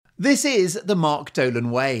This is the Mark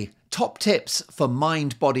Dolan Way. Top tips for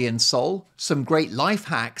mind, body and soul, some great life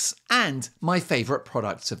hacks, and my favourite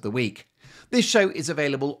products of the week. This show is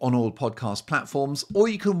available on all podcast platforms, or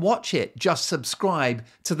you can watch it. Just subscribe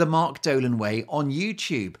to the Mark Dolan Way on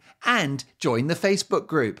YouTube and join the Facebook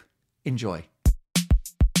group. Enjoy.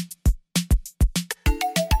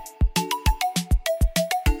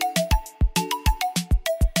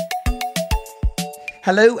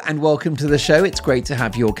 Hello and welcome to the show. It's great to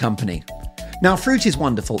have your company. Now, fruit is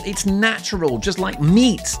wonderful. It's natural, just like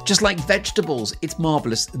meat, just like vegetables. It's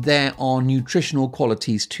marvellous. There are nutritional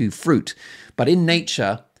qualities to fruit. But in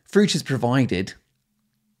nature, fruit is provided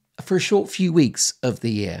for a short few weeks of the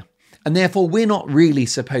year. And therefore, we're not really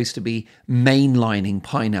supposed to be mainlining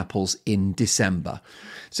pineapples in December.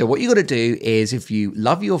 So what you got to do is, if you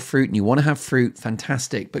love your fruit and you want to have fruit,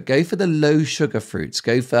 fantastic. But go for the low sugar fruits.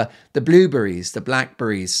 Go for the blueberries, the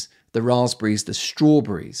blackberries, the raspberries, the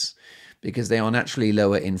strawberries, because they are naturally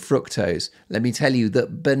lower in fructose. Let me tell you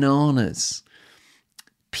that bananas,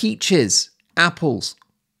 peaches, apples,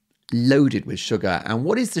 loaded with sugar. And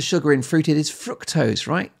what is the sugar in fruit? It is fructose,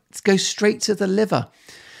 right? It goes straight to the liver.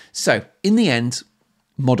 So in the end,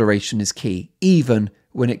 moderation is key, even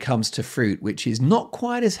when it comes to fruit, which is not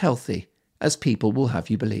quite as healthy as people will have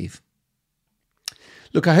you believe.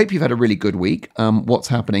 Look, I hope you've had a really good week. What's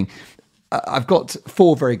happening? I've got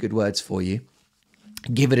 4 very good words for you.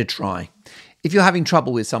 Give it a try. If you're having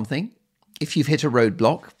trouble with something, if you've hit a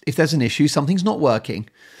roadblock, if there's an issue, something's not working,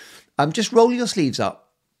 just roll your sleeves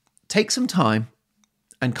up, take some time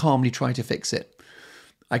and calmly try to fix it.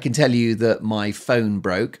 I can tell you that my phone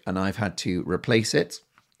broke and I've had to replace it,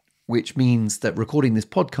 which means that recording this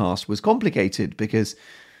podcast was complicated because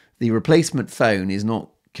the replacement phone is not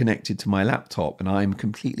connected to my laptop and I'm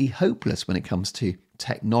completely hopeless when it comes to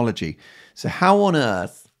technology. So how on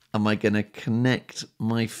earth am I going to connect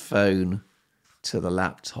my phone to the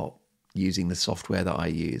laptop using the software that I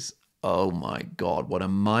use? Oh my God, what a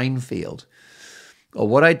minefield. Well,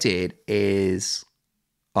 what I did is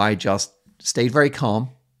I just stayed very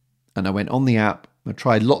calm and I went on the app. I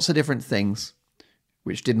tried lots of different things,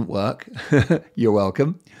 which didn't work. You're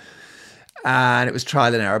welcome. And it was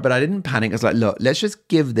trial and error, but I didn't panic. I was like, look, let's just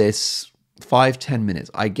give this 5-10 minutes.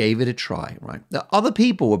 I gave it a try, right? Now, other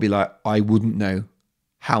people would be like, I wouldn't know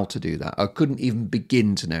how to do that. I couldn't even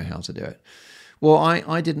begin to know how to do it. Well,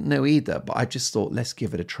 I didn't know either, but I just thought, let's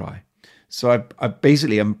give it a try. So I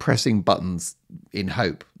basically am pressing buttons in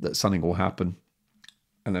hope that something will happen.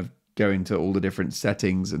 And I go into all the different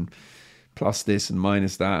settings and plus this and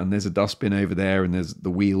minus that. And there's a dustbin over there and there's the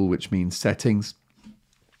wheel, which means settings.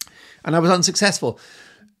 And I was unsuccessful.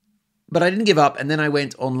 But I didn't give up. And then I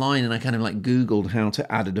went online and I kind of like Googled how to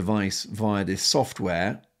add a device via this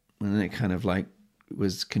software. And then it kind of like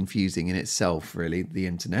was confusing in itself, really, the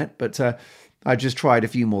internet. But I just tried a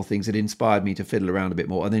few more things. It inspired me to fiddle around a bit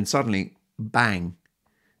more. And then suddenly, bang,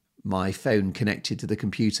 my phone connected to the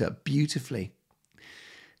computer beautifully.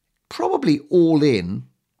 Probably all in,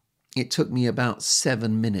 it took me about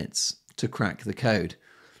 7 minutes to crack the code.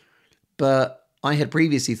 But I had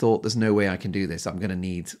previously thought, there's no way I can do this. I'm going to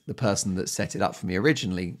need the person that set it up for me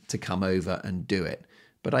originally to come over and do it.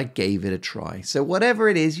 But I gave it a try. So whatever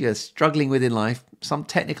it is you're struggling with in life, some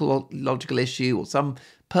technical logical issue or some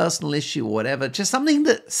personal issue or whatever, just something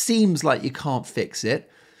that seems like you can't fix it,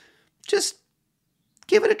 just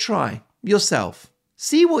give it a try yourself.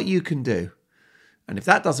 See what you can do. And if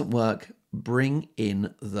that doesn't work, bring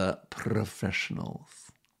in the professionals.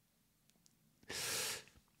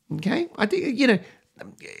 Okay? I think,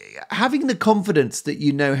 having the confidence that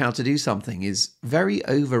you know how to do something is very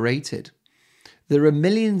overrated. There are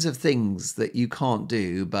millions of things that you can't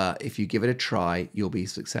do, but if you give it a try, you'll be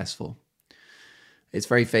successful. It's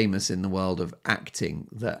very famous in the world of acting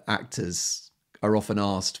that actors are often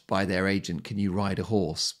asked by their agent, can you ride a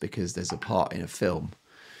horse? Because there's a part in a film.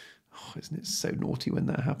 Oh, isn't it so naughty when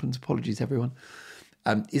that happens? Apologies, everyone.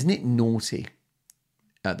 Isn't it naughty?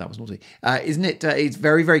 That was naughty. Isn't it? It's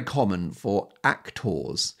very, very common for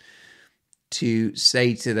actors to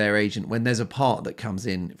say to their agent, when there's a part that comes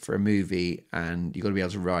in for a movie and you've got to be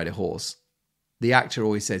able to ride a horse, the actor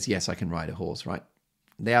always says, yes, I can ride a horse, right?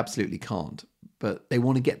 They absolutely can't, but they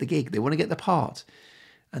want to get the gig. They want to get the part.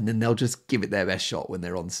 And then they'll just give it their best shot when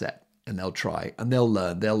they're on set and they'll try and they'll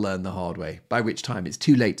learn the hard way, by which time it's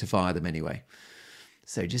too late to fire them anyway.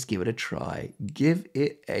 So just give it a try. Give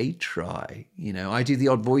it a try. I do the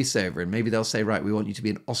odd voiceover and maybe they'll say, right, we want you to be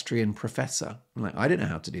an Austrian professor. I'm like, I don't know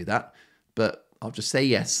how to do that, but I'll just say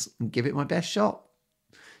yes and give it my best shot.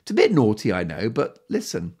 It's a bit naughty, I know, but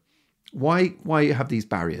listen, why have these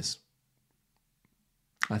barriers?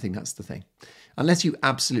 I think that's the thing. unless you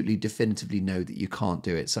absolutely definitively know that you can't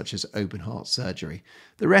do it, such as open heart surgery.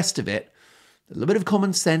 The rest of it, a little bit of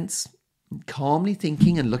common sense, calmly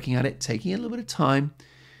thinking and looking at it, taking a little bit of time,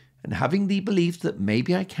 and having the belief that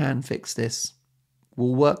maybe I can fix this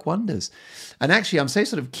will work wonders. And actually, I'm so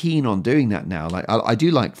sort of keen on doing that now. Like I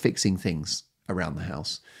do like fixing things around the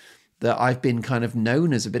house, that I've been kind of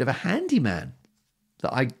known as a bit of a handyman,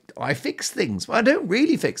 that I fix things. Well, I don't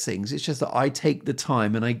really fix things. It's just that I take the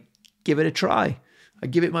time and I give it a try. I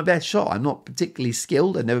give it my best shot. I'm not particularly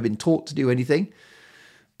skilled. I've never been taught to do anything.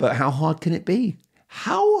 But how hard can it be?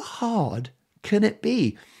 How hard can it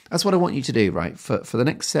be? That's what I want you to do, right? For the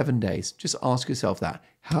next 7 days, just ask yourself that.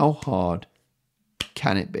 How hard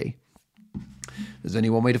can it be? There's only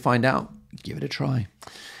one way to find out. Give it a try.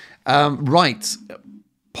 Right.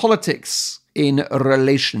 Politics in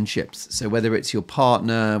relationships. So whether it's your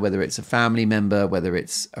partner, whether it's a family member, whether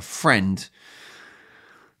it's a friend,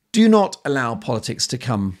 do not allow politics to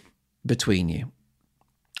come between you.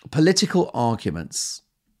 Political arguments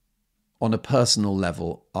on a personal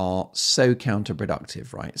level are so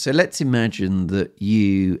counterproductive, right? So let's imagine that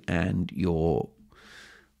you and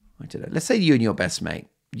let's say you and your best mate,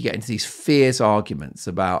 you get into these fierce arguments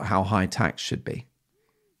about how high tax should be.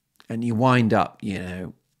 And you wind up,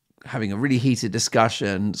 having a really heated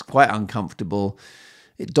discussion. It's quite uncomfortable.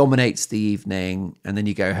 It dominates the evening. And then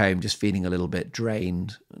you go home just feeling a little bit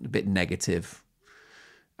drained, a bit negative,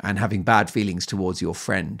 and having bad feelings towards your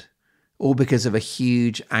friend, all because of a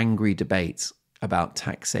huge angry debate about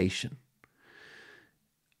taxation.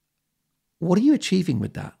 What are you achieving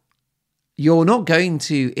with that? You're not going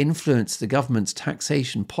to influence the government's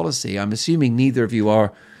taxation policy. I'm assuming neither of you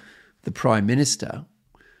are the Prime Minister.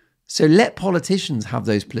 So let politicians have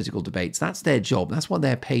those political debates. That's their job. That's what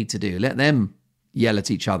they're paid to do. Let them yell at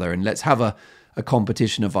each other, and let's have a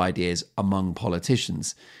competition of ideas among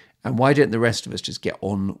politicians. And why don't the rest of us just get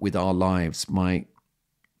on with our lives? A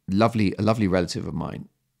lovely relative of mine,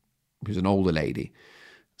 who's an older lady,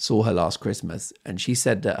 saw her last Christmas, and she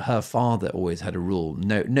said that her father always had a rule: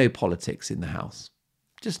 no politics in the house.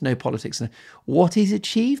 Just no politics. What is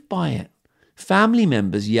achieved by it? Family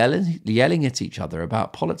members yelling at each other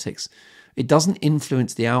about politics. It doesn't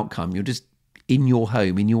influence the outcome. You're just in your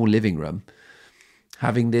home, in your living room,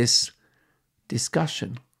 having this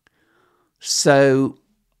discussion. So,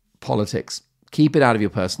 politics, keep it out of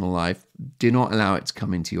your personal life. Do not allow it to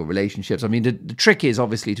come into your relationships. I mean, the trick is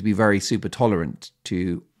obviously to be very super tolerant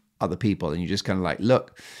to other people. And you just kind of like,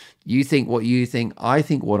 look, you think what you think, I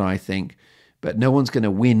think what I think, but no one's going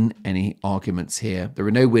to win any arguments here. There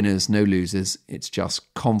are no winners, no losers. It's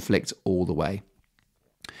just conflict all the way.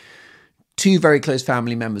 Two very close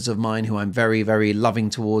family members of mine who I'm very, very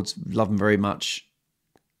loving towards, love them very much.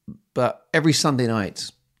 But every Sunday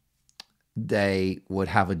night, they would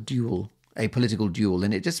have a political duel,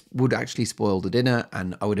 and it just would actually spoil the dinner.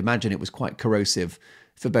 And I would imagine it was quite corrosive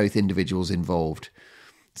for both individuals involved.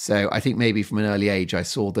 So I think maybe from an early age, I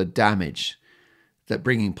saw the damage that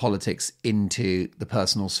bringing politics into the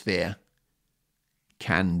personal sphere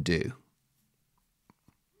can do.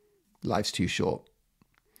 Life's too short.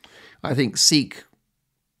 I think seek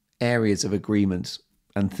areas of agreement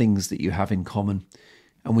and things that you have in common.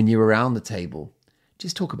 And when you're around the table,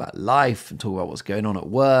 just talk about life and talk about what's going on at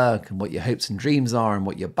work and what your hopes and dreams are and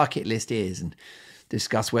what your bucket list is, and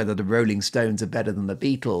discuss whether the Rolling Stones are better than the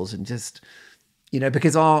Beatles, and just,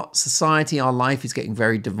 because our society, our life is getting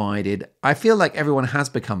very divided. I feel like everyone has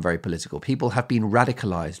become very political. People have been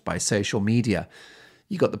radicalized by social media.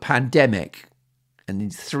 You got the pandemic, and in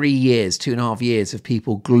 3 years, 2.5 years of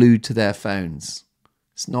people glued to their phones.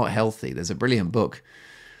 It's not healthy. There's a brilliant book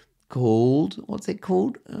called, what's it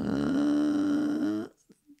called?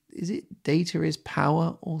 Is it Data is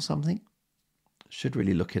Power or something? Should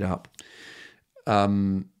really look it up.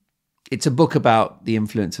 It's a book about the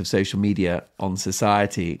influence of social media on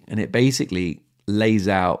society, and it basically lays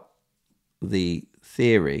out the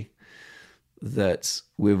theory that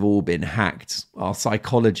we've all been hacked. Our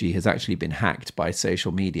psychology has actually been hacked by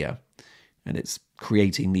social media, and it's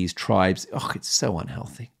creating these tribes. Oh, it's so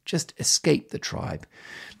unhealthy. Just escape the tribe.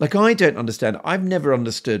 Like, I don't understand. I've never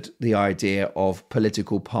understood the idea of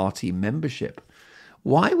political party membership.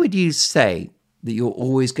 Why would you say that you're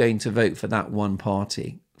always going to vote for that one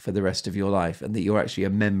party for the rest of your life, and that you're actually a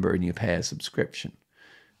member and you pay a subscription?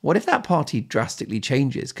 What if that party drastically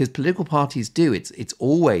changes? Because political parties do. It's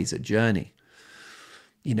always a journey.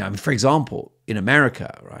 For example, in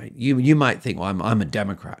America, right? You might think, well, I'm a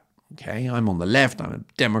Democrat. Okay, I'm on the left. I'm a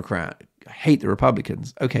Democrat. I hate the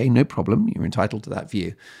Republicans. Okay, no problem. You're entitled to that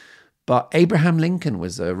view. But Abraham Lincoln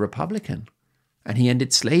was a Republican, and he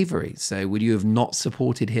ended slavery. So would you have not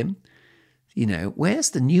supported him? Where's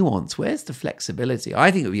the nuance? Where's the flexibility?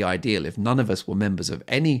 I think it would be ideal if none of us were members of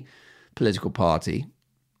any political party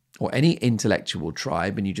or any intellectual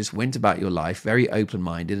tribe, and you just went about your life very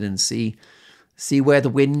open-minded and see where the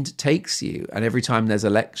wind takes you. And every time there's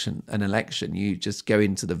an election, you just go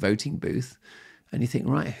into the voting booth and you think,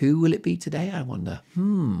 right, who will it be today, I wonder?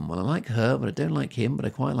 Well, I like her, but I don't like him, but I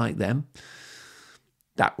quite like them.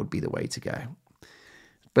 That would be the way to go.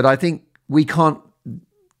 But I think we can't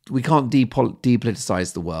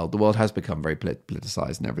depoliticize the world. The world has become very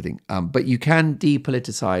politicized and everything. But you can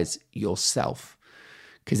depoliticize yourself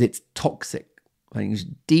because it's toxic. I think you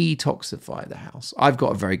should detoxify the house. I've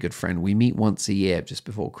got a very good friend. We meet once a year just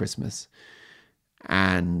before Christmas.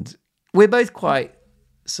 And we're both quite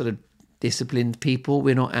sort of disciplined people.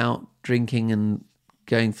 We're not out drinking and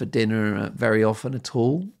going for dinner very often at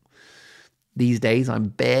all. These days, I'm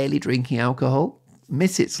barely drinking alcohol.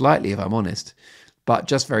 Miss it slightly, if I'm honest. But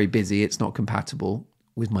just very busy. It's not compatible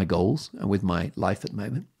with my goals and with my life at the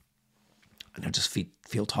moment. And I just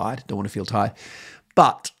feel tired. Don't want to feel tired.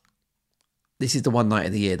 But this is the one night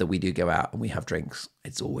of the year that we do go out and we have drinks.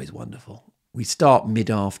 It's always wonderful. We start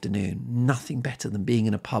mid-afternoon. Nothing better than being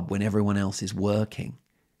in a pub when everyone else is working.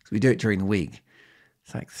 So we do it during the week.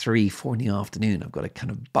 It's like 3, 4 in the afternoon. I've got a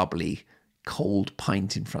kind of bubbly, cold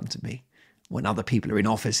pint in front of me when other people are in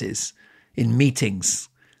offices, in meetings,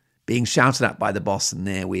 being shouted at by the boss, and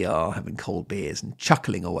there we are having cold beers and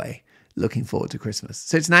chuckling away, looking forward to Christmas.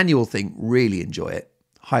 So it's an annual thing. Really enjoy it.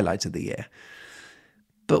 Highlight of the year.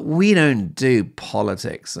 But we don't do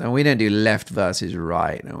politics, and we don't do left versus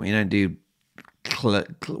right, and we don't do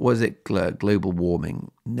global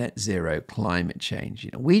warming, net zero, climate change.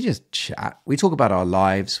 We just chat. We talk about our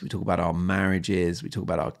lives. We talk about our marriages. We talk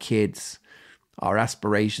about our kids, our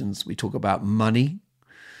aspirations. We talk about money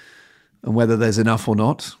and whether there's enough or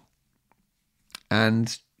not.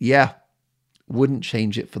 And yeah, wouldn't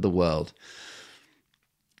change it for the world.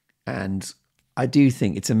 And I do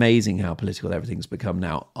think it's amazing how political everything's become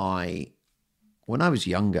now. When I was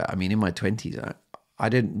younger, in my 20s, I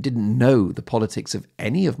didn't know the politics of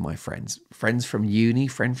any of my friends. Friends from uni,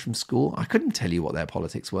 friends from school. I couldn't tell you what their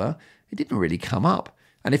politics were. It didn't really come up.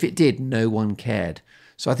 And if it did, no one cared.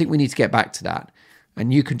 So I think we need to get back to that.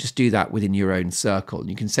 And you can just do that within your own circle.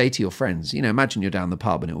 You can say to your friends, imagine you're down the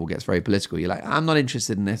pub and it all gets very political. You're like, I'm not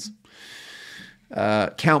interested in this.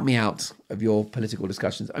 Count me out of your political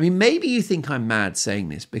discussions. Maybe you think I'm mad saying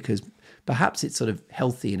this because perhaps it's sort of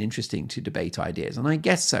healthy and interesting to debate ideas. And I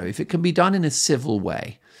guess so. If it can be done in a civil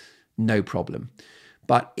way, no problem.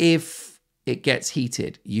 But if it gets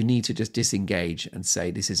heated, you need to just disengage and say,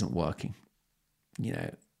 this isn't working.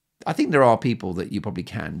 I think there are people that you probably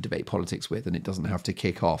can debate politics with and it doesn't have to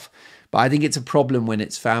kick off. But I think it's a problem when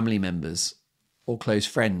it's family members or close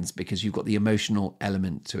friends because you've got the emotional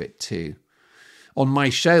element to it too. On my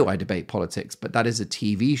show, I debate politics, but that is a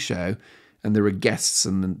TV show and there are guests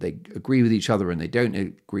and they agree with each other and they don't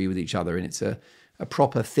agree with each other. And it's a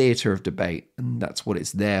proper theatre of debate and that's what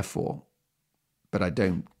it's there for. But I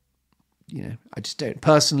just don't.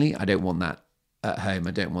 Personally, I don't want that at home.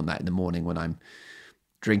 I don't want that in the morning when I'm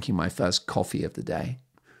drinking my first coffee of the day.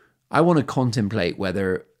 I want to contemplate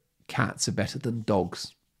whether cats are better than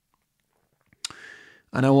dogs.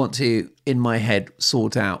 And I want to, in my head,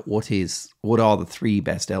 sort out what are the 3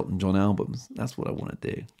 best Elton John albums. That's what I want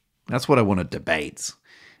to do. That's what I want to debate.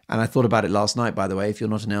 And I thought about it last night, by the way. If you're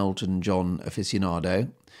not an Elton John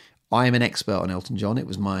aficionado, I am an expert on Elton John. It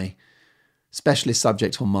was my specialist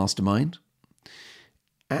subject on Mastermind.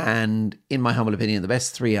 And in my humble opinion, the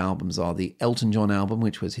best 3 albums are the Elton John album,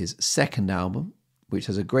 which was his second album, which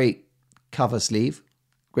has a great cover sleeve,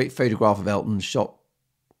 great photograph of Elton shot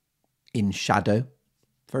in shadow,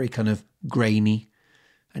 very kind of grainy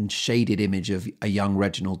and shaded image of a young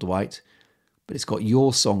Reginald Dwight. But it's got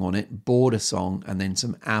Your Song on it, Border Song, and then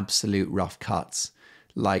some absolute rough cuts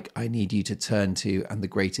like I Need You to Turn To and The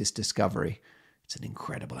Greatest Discovery. It's an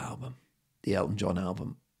incredible album, the Elton John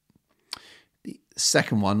album. The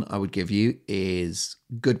second one I would give you is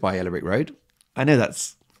Goodbye Yellow Brick Road. I know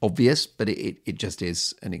that's obvious, but it just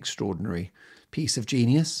is an extraordinary piece of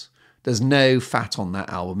genius. There's no fat on that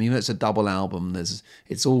album. Even though it's a double album,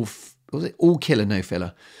 it's all killer, no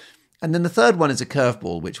filler. And then the third one is a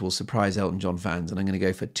curveball, which will surprise Elton John fans. And I'm going to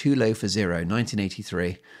go for Too Low for Zero,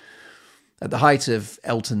 1983. At the height of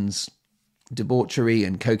Elton's debauchery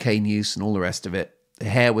and cocaine use and all the rest of it, the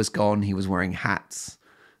hair was gone. He was wearing hats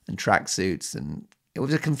and tracksuits, and it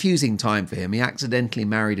was a confusing time for him. He accidentally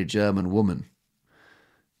married a German woman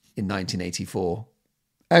in 1984.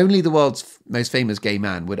 Only the world's most famous gay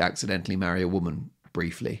man would accidentally marry a woman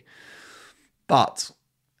briefly. But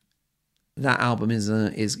that album is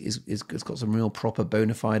it's got some real proper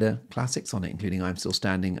bona fide classics on it, including I'm Still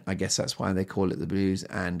Standing. I guess that's why they call it the blues,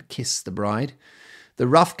 and Kiss the Bride. The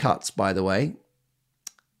Rough Cuts, by the way,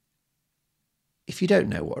 if you don't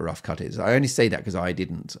know what a rough cut is, I only say that because I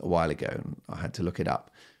didn't a while ago and I had to look it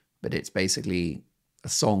up. But it's basically a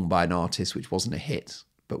song by an artist which wasn't a hit,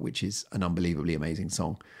 but which is an unbelievably amazing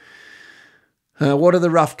song. What are the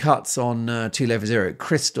rough cuts on Two Level Zero?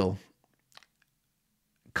 Crystal,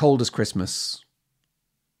 Cold as Christmas,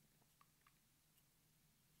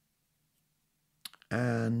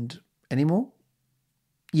 and any more?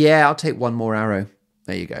 Yeah, I'll take One More Arrow.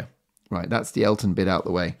 There you go. Right, that's the Elton bit out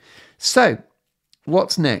the way. So,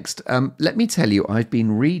 what's next? Let me tell you, I've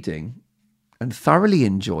been reading and thoroughly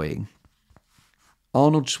enjoying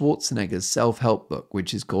Arnold Schwarzenegger's self-help book,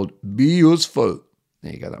 which is called Be Useful.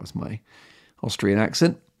 There you go, that was my Austrian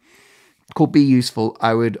accent. Called Be Useful.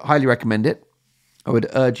 I would highly recommend it. I would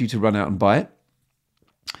urge you to run out and buy it.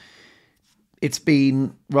 It's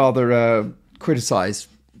been rather criticised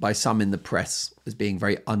by some in the press as being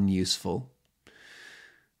very unuseful,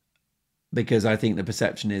 because I think the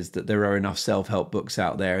perception is that there are enough self-help books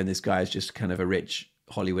out there and this guy is just kind of a rich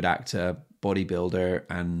Hollywood actor, bodybuilder,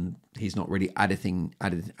 and he's not really adding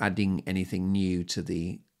anything new to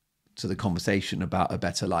the conversation about a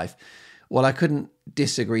better life. Well, I couldn't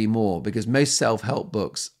disagree more, because most self-help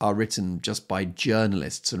books are written just by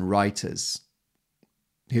journalists and writers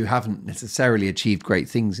who haven't necessarily achieved great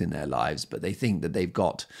things in their lives, but they think that they've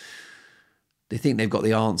got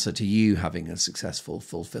the answer to you having a successful,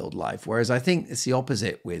 fulfilled life. Whereas I think it's the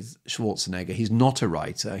opposite with Schwarzenegger. He's not a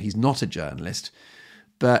writer, he's not a journalist,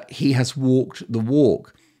 but he has walked the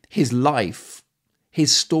walk. His life,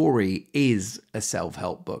 his story is a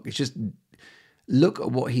self-help book. It's just, look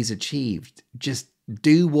at what he's achieved. Just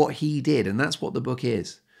do what he did. And that's what the book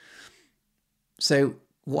is. So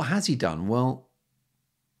what has he done? Well,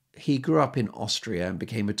 he grew up in Austria and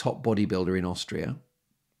became a top bodybuilder in Austria.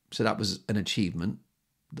 So that was an achievement,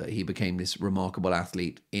 that he became this remarkable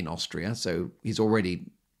athlete in Austria. So he's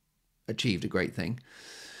already achieved a great thing.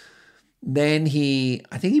 Then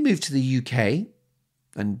I think he moved to the UK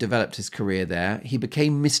and developed his career there. He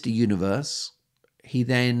became Mr. Universe. He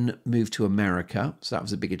then moved to America. So that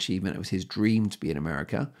was a big achievement. It was his dream to be in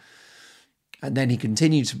America. And then he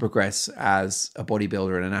continued to progress as a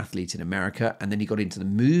bodybuilder and an athlete in America. And then he got into the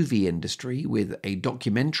movie industry with a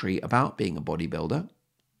documentary about being a bodybuilder.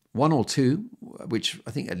 One or two, which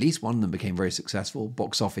I think at least one of them became very successful,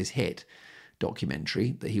 box office hit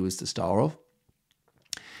documentary that he was the star of.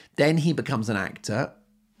 Then he becomes an actor,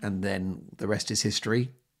 and then the rest is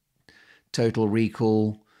history. Total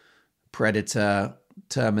Recall, Predator,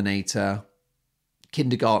 Terminator,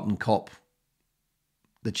 Kindergarten Cop,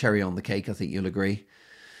 the cherry on the cake, I think you'll agree.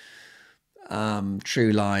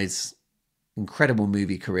 True Lies, incredible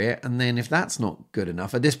movie career. And then if that's not good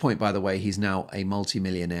enough, at this point, by the way, he's now a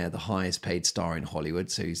multimillionaire, the highest paid star in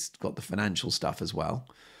Hollywood. So he's got the financial stuff as well.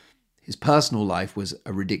 His personal life was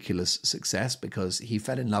a ridiculous success because he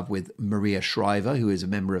fell in love with Maria Shriver, who is a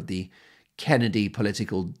member of the Kennedy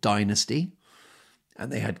political dynasty.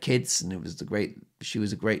 And they had kids, and she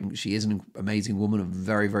is an amazing woman, a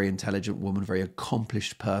very, very intelligent woman, very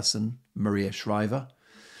accomplished person, Maria Shriver.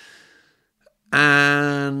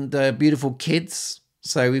 And beautiful kids.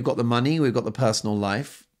 So we've got the money, we've got the personal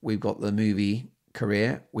life, we've got the movie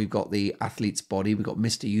career, we've got the athlete's body, we've got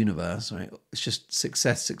Mr. Universe, right? It's just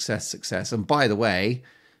success, success, success. And by the way,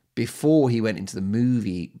 before he went into the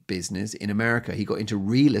movie business in America, he got into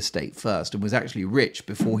real estate first and was actually rich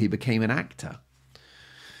before he became an actor.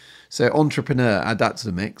 So entrepreneur, add that to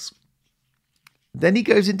the mix. Then he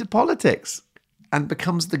goes into politics and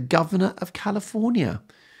becomes the governor of California.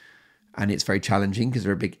 And it's very challenging because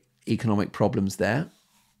there are big economic problems there.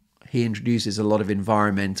 He introduces a lot of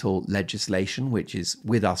environmental legislation, which is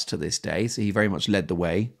with us to this day. So he very much led the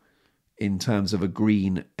way in terms of a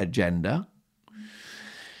green agenda.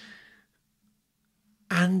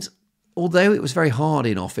 And although it was very hard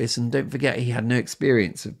in office, and don't forget, he had no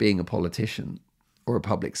experience of being a politician or a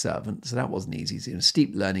public servant, so that wasn't easy. So a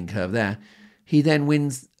steep learning curve there. He then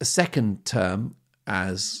wins a second term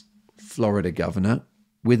as Florida governor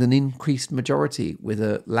with an increased majority, with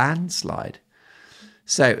a landslide.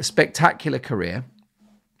 So, a spectacular career.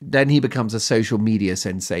 Then he becomes a social media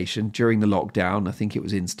sensation during the lockdown. I think it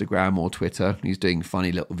was Instagram or Twitter. He's doing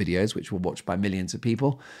funny little videos, which were watched by millions of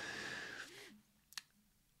people.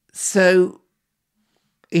 So,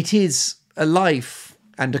 it is a life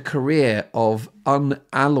and a career of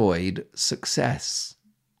unalloyed success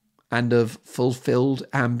and of fulfilled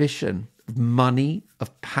ambition, of money,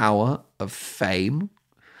 of power, of fame.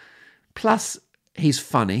 Plus, he's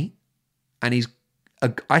funny. And he's,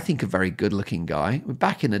 I think, a very good-looking guy.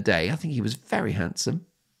 Back in the day, I think he was very handsome.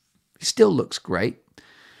 He still looks great.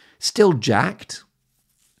 Still jacked.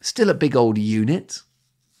 Still a big old unit.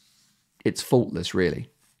 It's faultless, really.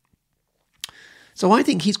 So I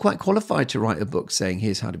think he's quite qualified to write a book saying,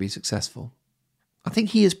 here's how to be successful. I think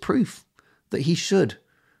he is proof that he should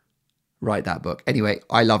write that book. Anyway,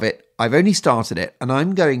 I love it. I've only started it, and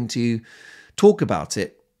I'm going to talk about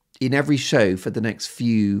it in every show for the next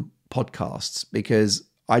few podcasts, because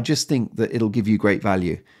I just think that it'll give you great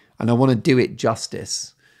value. And I want to do it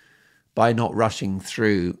justice by not rushing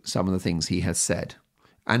through some of the things he has said.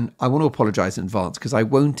 And I want to apologize in advance because I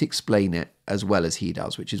won't explain it as well as he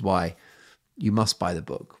does, which is why you must buy the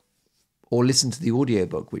book or listen to the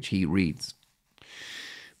audiobook, which he reads.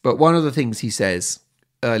 But one of the things he says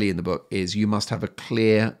early in the book is you must have a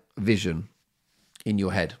clear vision in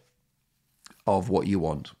your head of what you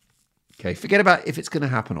want. Okay, forget about if it's going to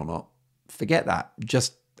happen or not. Forget that.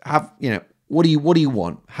 Just have, what do you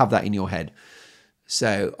want? Have that in your head.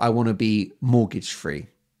 So I want to be mortgage free,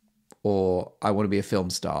 or I want to be a film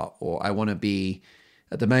star, or I want to be,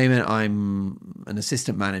 at the moment I'm an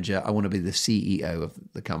assistant manager, I want to be the CEO of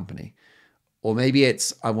the company. Or maybe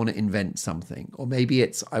it's I want to invent something, or maybe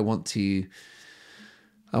it's I want to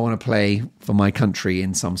play for my country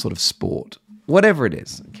in some sort of sport. Whatever it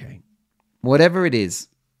is, okay? Whatever it is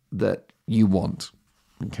that you want,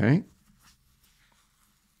 okay?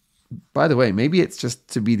 By the way, maybe it's just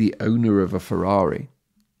to be the owner of a Ferrari.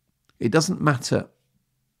 It doesn't matter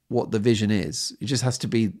what the vision is. It just has to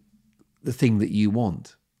be the thing that you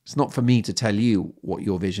want. It's not for me to tell you what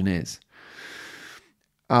your vision is.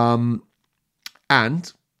 And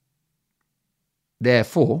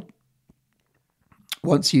therefore,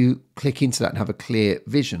 once you click into that and have a clear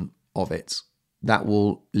vision of it, that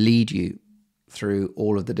will lead you through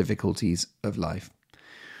all of the difficulties of life.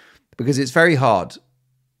 Because it's very hard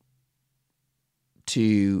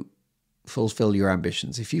to fulfill your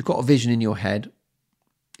ambitions. If you've got a vision in your head,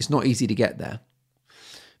 it's not easy to get there.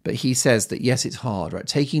 But he says that, yes, it's hard, right?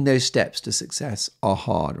 Taking those steps to success are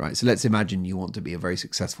hard, right? So let's imagine you want to be a very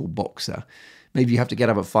successful boxer. Maybe you have to get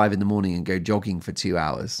up at 5 a.m. and go jogging for 2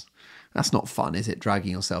 hours. That's not fun, is it?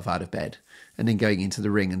 Dragging yourself out of bed and then going into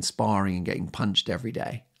the ring and sparring and getting punched every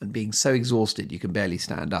day and being so exhausted you can barely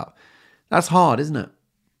stand up. That's hard, isn't it?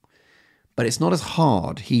 But it's not as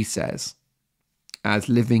hard, he says, as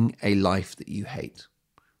living a life that you hate.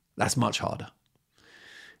 That's much harder.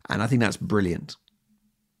 And I think that's brilliant.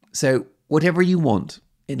 So whatever you want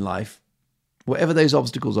in life, whatever those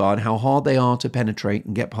obstacles are and how hard they are to penetrate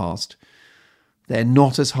and get past, they're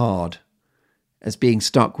not as hard as being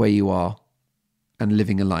stuck where you are and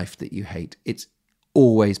living a life that you hate. It's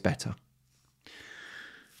always better.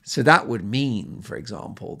 So that would mean, for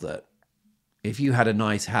example, that if you had a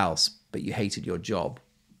nice house but you hated your job,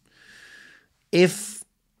 let's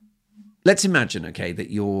imagine, okay, that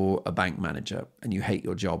you're a bank manager and you hate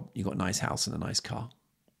your job, you've got a nice house and a nice car.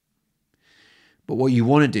 But what you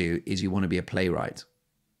want to do is you want to be a playwright.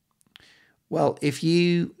 Well, if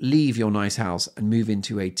you leave your nice house and move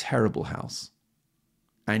into a terrible house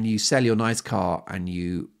and you sell your nice car and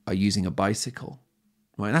you are using a bicycle,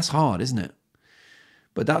 right, that's hard, isn't it?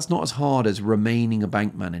 But that's not as hard as remaining a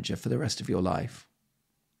bank manager for the rest of your life.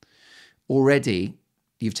 Already,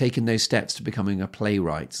 you've taken those steps to becoming a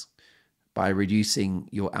playwright by reducing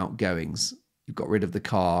your outgoings. You've got rid of the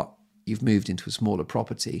car. You've moved into a smaller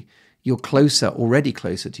property. You're already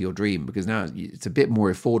closer to your dream, because now it's a bit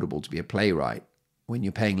more affordable to be a playwright when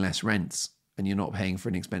you're paying less rents and you're not paying for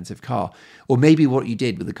an expensive car. Or maybe what you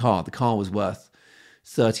did with the car was worth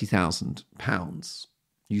 £30,000.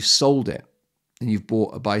 You sold it and you've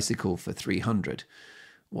bought a bicycle for 300.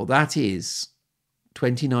 Well, that is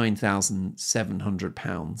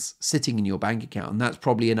 £29,700 sitting in your bank account. And that's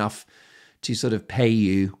probably enough to sort of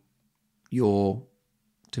pay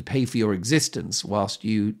for your existence whilst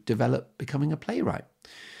you develop becoming a playwright.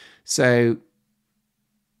 So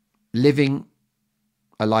living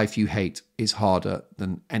a life you hate is harder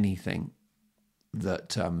than anything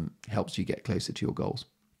that helps you get closer to your goals.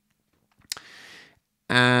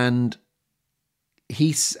 And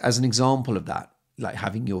he's, as an example of that, like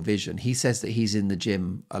having your vision, he says that he's in the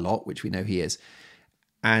gym a lot, which we know he is.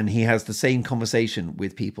 And he has the same conversation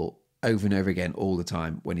with people over and over again all the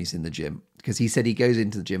time when he's in the gym. Because he said he goes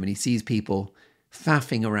into the gym and he sees people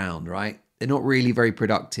faffing around, right? They're not really very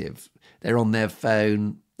productive. They're on their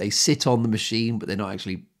phone. They sit on the machine, but they're not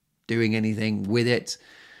actually doing anything with it.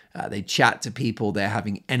 They chat to people. They're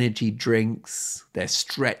having energy drinks. They're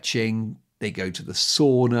stretching. They go to the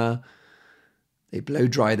sauna. They blow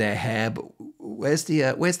dry their hair. But where's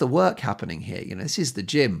the work happening here? This is the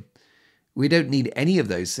gym. We don't need any of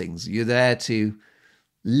those things. You're there to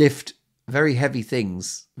lift very heavy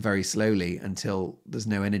things very slowly until there's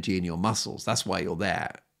no energy in your muscles. That's why you're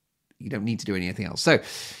there. You don't need to do anything else. So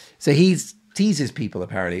he teases people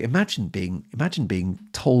apparently. Imagine being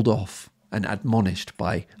told off and admonished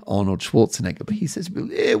by Arnold Schwarzenegger. But he says,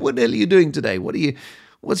 what the hell are you doing today?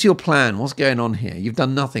 What's your plan? What's going on here? You've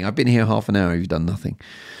done nothing. I've been here half an hour. You've done nothing.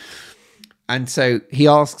 And so he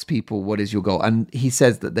asks people, what is your goal? And he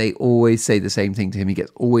says that they always say the same thing to him. He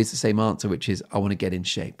gets always the same answer, which is, I want to get in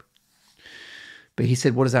shape. But he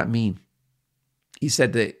said, what does that mean? He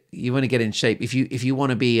said that you want to get in shape. If you want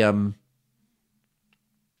to be a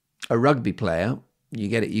rugby player, you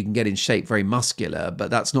can get in shape, very muscular,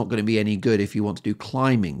 but that's not going to be any good if you want to do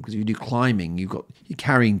climbing, because if you do climbing, you're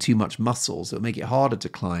carrying too much muscles. It'll make it harder to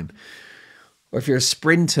climb. Or if you're a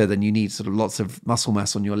sprinter, then you need sort of lots of muscle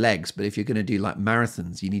mass on your legs. But if you're going to do like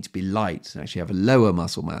marathons, you need to be light and actually have a lower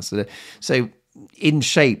muscle mass. So in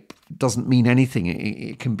shape doesn't mean anything.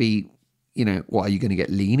 It can be, what, are you going to get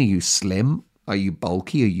lean? Are you slim? Are you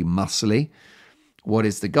bulky? Are you muscly? What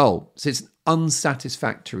is the goal? So it's an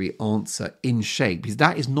unsatisfactory answer, in shape, because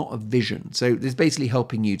that is not a vision. So it's basically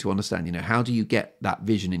helping you to understand, how do you get that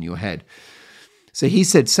vision in your head? So he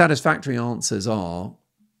said satisfactory answers are,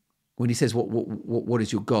 when he says, what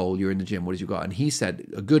is your goal? You're in the gym. What is your goal? And he said,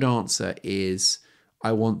 a good answer is,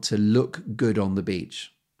 I want to look good on the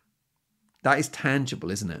beach. That is tangible,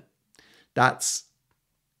 isn't it? That's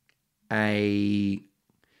a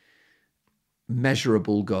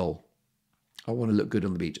measurable goal. I want to look good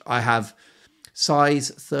on the beach. I have size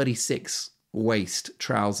 36 waist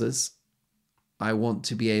trousers. I want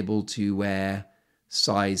to be able to wear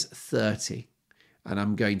size 30. And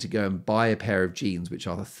I'm going to go and buy a pair of jeans, which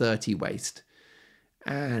are the 30 waist.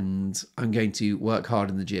 And I'm going to work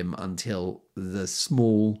hard in the gym until the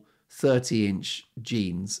small 30-inch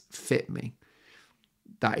jeans fit me.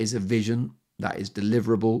 That is a vision. That is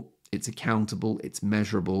deliverable. It's accountable. It's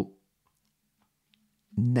measurable.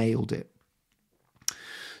 Nailed it.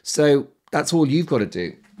 So that's all you've got to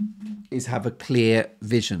do, is have a clear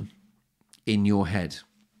vision in your head.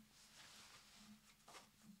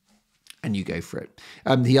 And you go for it.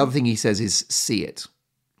 The other thing he says is see it.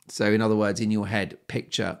 So in other words, in your head,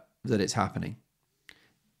 picture that it's happening.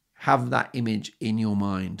 Have that image in your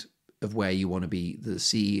mind of where you want to be the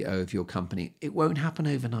CEO of your company. It won't happen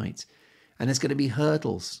overnight. And there's going to be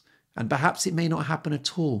hurdles. And perhaps it may not happen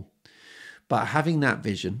at all. But having that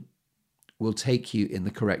vision will take you in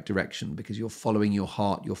the correct direction, because you're following your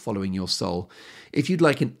heart, you're following your soul. If you'd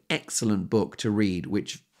like an excellent book to read,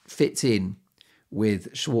 which fits in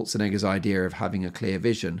with Schwarzenegger's idea of having a clear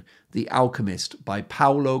vision, The Alchemist by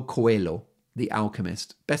Paulo Coelho. The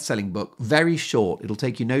Alchemist, best-selling book, very short. It'll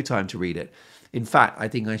take you no time to read it. In fact, I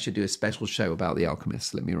think I should do a special show about The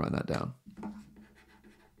Alchemist. Let me write that down.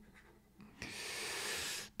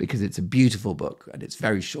 Because it's a beautiful book and it's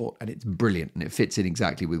very short and it's brilliant and it fits in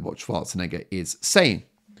exactly with what Schwarzenegger is saying.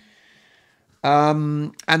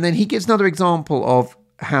 And then he gives another example of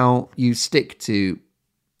how you stick to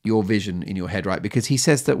your vision in your head, right? Because he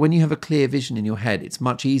says that when you have a clear vision in your head, it's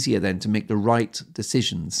much easier then to make the right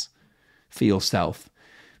decisions for yourself,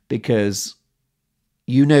 because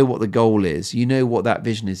you know what the goal is, you know what that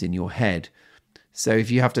vision is in your head. So if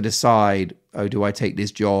you have to decide, do I take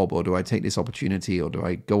this job, or do I take this opportunity, or do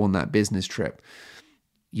I go on that business trip?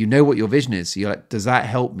 You know what your vision is. So you're like, does that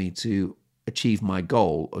help me to achieve my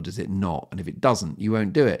goal, or does it not? And if it doesn't, you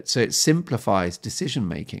won't do it. So it simplifies decision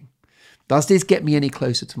making. Does this get me any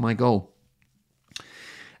closer to my goal?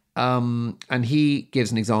 And he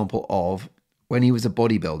gives an example of when he was a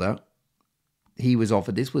bodybuilder, he was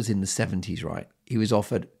offered, this was in the 70s, right? He was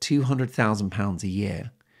offered £200,000 a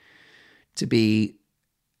year to be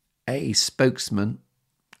a spokesman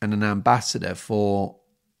and an ambassador for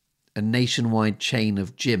a nationwide chain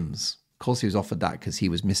of gyms. Of course, he was offered that because he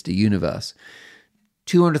was Mr. Universe.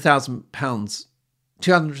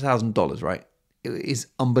 $200,000, right? It is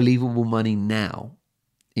unbelievable money now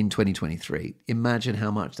in 2023. Imagine how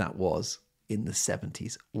much that was in the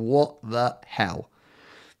 70s. What the hell?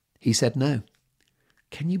 He said no.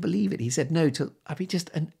 Can you believe it? He said no to, just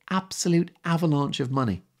an absolute avalanche of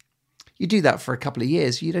money. You do that for a couple of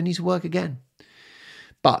years, you don't need to work again.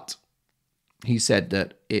 But he said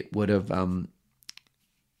that it would have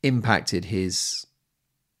impacted his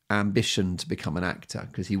ambition to become an actor,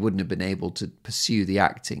 because he wouldn't have been able to pursue the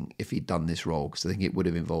acting if he'd done this role, because I think it would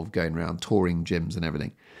have involved going around touring gyms and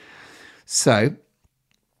everything. So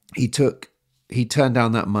he turned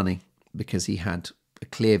down that money because he had a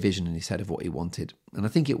clear vision in his head of what he wanted. And I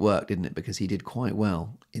think it worked, didn't it? Because he did quite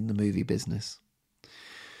well in the movie business.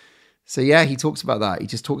 So yeah, he talks about that. He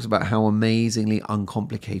just talks about how amazingly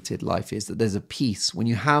uncomplicated life is, that there's a peace. When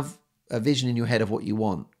you have a vision in your head of what you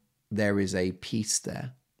want, there is a peace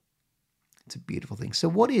there. It's a beautiful thing. So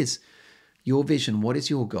what is your vision? What is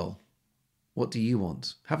your goal? What do you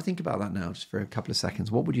want? Have a think about that now, just for a couple of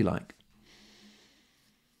seconds. What would you like?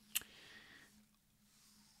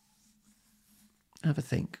 Have a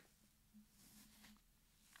think.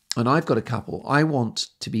 And I've got a couple. I want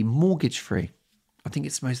to be mortgage free. I think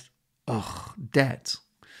it's the most, debt.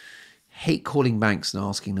 Hate calling banks and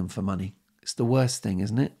asking them for money. It's the worst thing,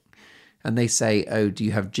 isn't it? And they say, oh, do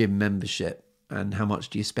you have gym membership? And how much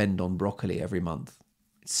do you spend on broccoli every month?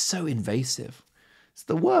 It's so invasive. It's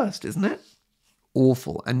the worst, isn't it?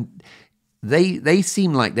 Awful. And they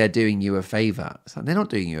seem like they're doing you a favor. So they're not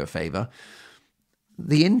doing you a favor.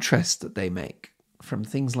 The interest that they make from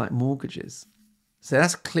things like mortgages. So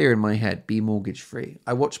that's clear in my head. Be mortgage free.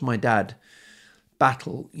 I watched my dad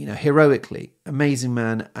battle, heroically. Amazing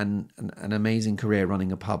man and an amazing career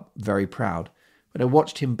running a pub. Very proud. But I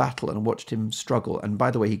watched him battle and I watched him struggle. And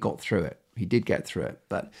by the way, he got through it. He did get through it.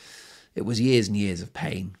 But it was years and years of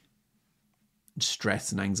pain,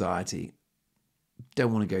 stress and anxiety.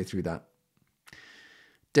 Don't want to go through that.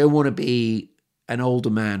 Don't want to be an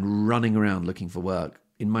older man running around looking for work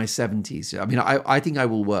in my 70s. I mean, I think I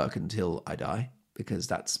will work until I die because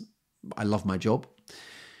I love my job.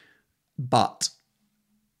 But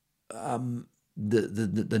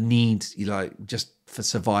the need, just for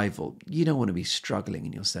survival, you don't want to be struggling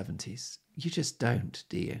in your 70s. You just don't,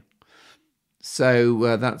 do you?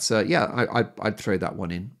 So that's, I'd throw that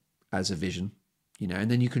one in as a vision, and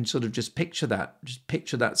then you can sort of just picture that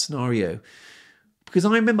scenario. Because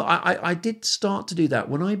I remember I did start to do that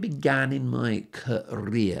when I began in my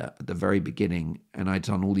career at the very beginning, and I'd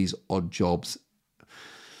done all these odd jobs.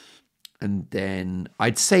 And then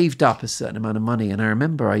I'd saved up a certain amount of money. And I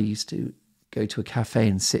remember I used to go to a cafe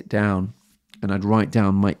and sit down and I'd write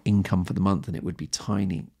down my income for the month and it would be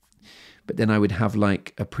tiny. But then I would have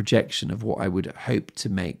like a projection of what I would hope to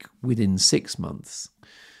make within 6 months.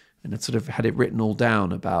 And I sort of had it written all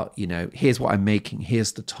down about, here's what I'm making,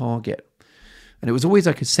 here's the target. And it was always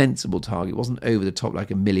like a sensible target. It wasn't over the top like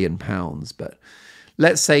 £1 million. But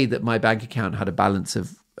let's say that my bank account had a balance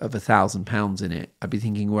of £1,000 in it. I'd be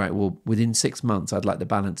thinking, right, well, within 6 months, I'd like the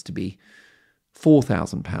balance to be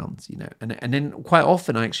 £4,000, and then quite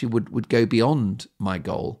often I actually would go beyond my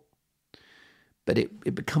goal, but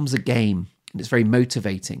it becomes a game and it's very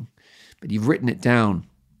motivating. But you've written it down,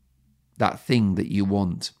 that thing that you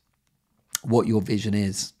want, what your vision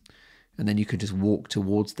is, and then you can just walk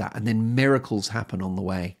towards that, and then miracles happen on the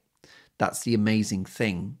way. That's the amazing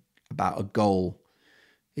thing about a goal.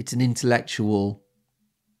 It's an intellectual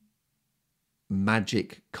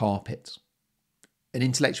magic carpet, an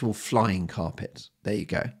intellectual flying carpet. There you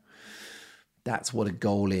go. That's what a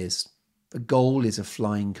goal is. A goal is a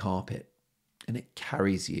flying carpet, and it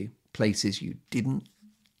carries you places you didn't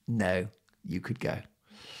know you could go.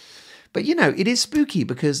 But it is spooky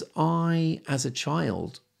because I, as a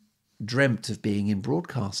child, dreamt of being in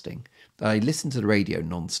broadcasting. I listened to the radio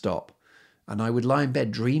non-stop, and I would lie in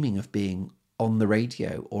bed dreaming of being on the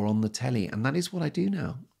radio or on the telly, and that is what I do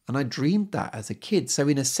now. And I dreamed that as a kid. So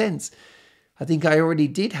in a sense, I think I already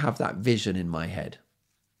did have that vision in my head.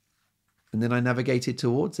 And then I navigated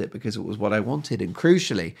towards it because it was what I wanted. And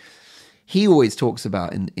crucially, he always talks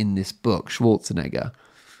about in this book, Schwarzenegger,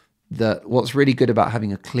 that what's really good about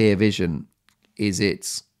having a clear vision is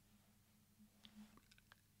it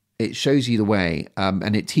shows you the way,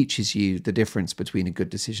 and it teaches you the difference between a good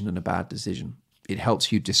decision and a bad decision. It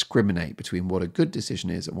helps you discriminate between what a good decision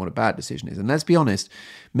is and what a bad decision is. And let's be honest,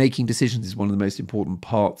 making decisions is one of the most important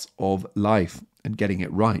parts of life, and getting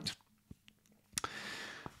it right.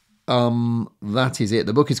 That is it.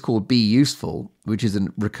 The book is called Be Useful, which is a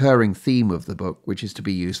recurring theme of the book, which is to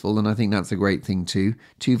be useful. And I think that's a great thing too.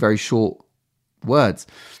 2 very short words.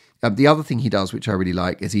 The other thing he does, which I really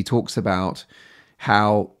like, is he talks about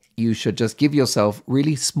how you should just give yourself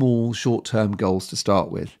really small, short-term goals to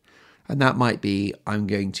start with. And that might be, I'm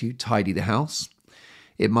going to tidy the house.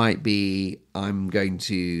 It might be, I'm going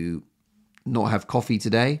to not have coffee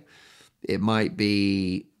today. It might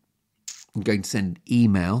be, I'm going to send an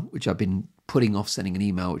email, which I've been putting off sending an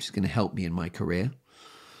email, which is going to help me in my career,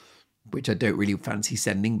 which I don't really fancy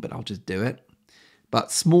sending, but I'll just do it.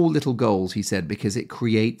 But small little goals, he said, because it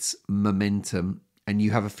creates momentum and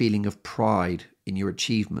you have a feeling of pride in your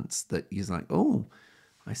achievements, that you're like, oh,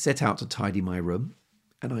 I set out to tidy my room.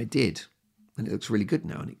 And I did. And it looks really good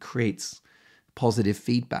now. And it creates positive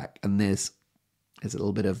feedback. And there's a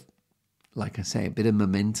little bit of, like I say, a bit of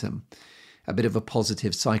momentum. a bit of a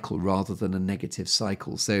positive cycle rather than a negative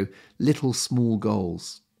cycle. So little small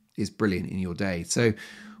goals is brilliant in your day. So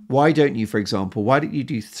why don't you, for example, why don't you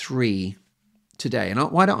do 3 today?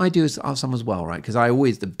 And why don't I do some as well, right?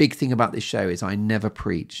 Because the big thing about this show is I never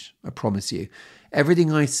preach. I promise you.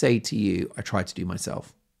 Everything I say to you, I try to do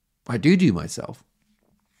myself. I do myself.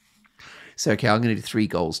 So, okay, I'm going to do 3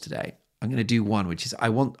 goals today. I'm going to do one, which is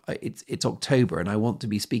it's October and I want to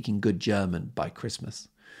be speaking good German by Christmas.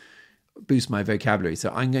 Boost my vocabulary.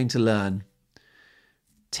 So I'm going to learn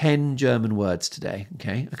 10 German words today,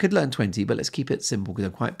 okay? I could learn 20, but let's keep it simple because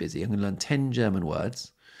I'm quite busy. I'm going to learn 10 German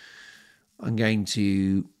words. I'm going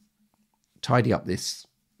to tidy up this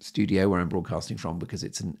studio where I'm broadcasting from because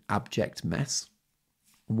it's an abject mess.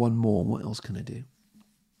 One more. What else can I do?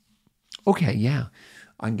 Okay, yeah.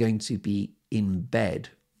 I'm going to be in bed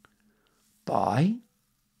by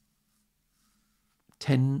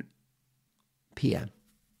 10 p.m.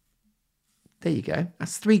 There you go.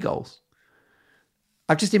 That's 3 goals.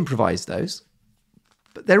 I've just improvised those,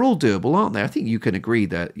 but they're all doable, aren't they? I think you can agree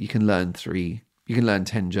that you can learn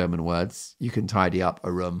 10 German words, you can tidy up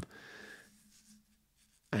a room,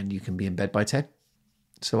 and you can be in bed by 10.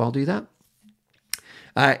 So I'll do that.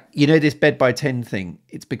 This bed by 10 thing,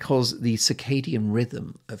 it's because the circadian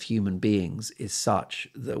rhythm of human beings is such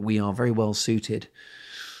that we are very well suited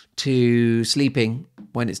to sleeping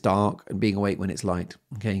when it's dark and being awake when it's light.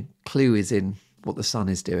 Okay, clue is in what the sun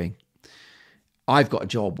is doing. I've got a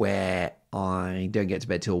job where I don't get to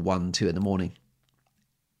bed till 1, 2 in the morning.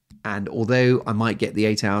 And although I might get the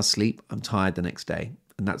 8 hours sleep, I'm tired the next day.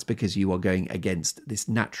 And that's because you are going against this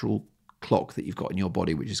natural clock that you've got in your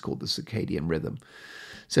body, which is called the circadian rhythm.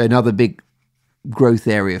 So another big growth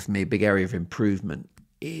area for me, big area of improvement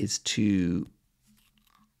is to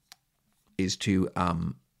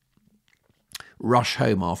rush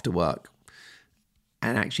home after work.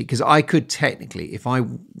 And actually, because I could technically, if I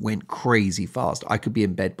went crazy fast, I could be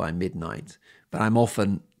in bed by midnight, but I'm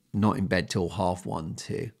often not in bed till 1:30,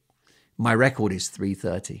 2. My record is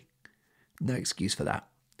 3:30. No excuse for that.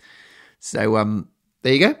 So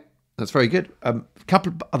there you go. That's very good. A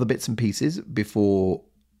couple of other bits and pieces before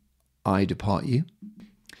I depart you.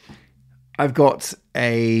 I've got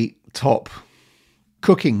a top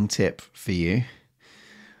cooking tip for you,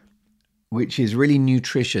 which is really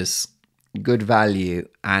nutritious, good value,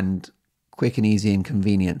 and quick and easy and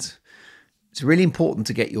convenient. It's really important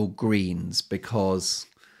to get your greens because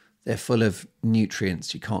they're full of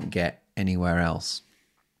nutrients you can't get anywhere else.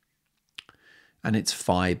 And it's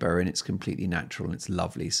fiber and it's completely natural and it's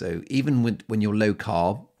lovely. So even when you're low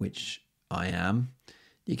carb, which I am,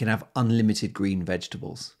 you can have unlimited green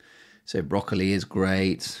vegetables. So broccoli is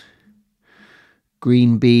great.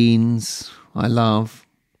 Green beans, I love.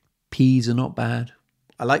 Peas are not bad.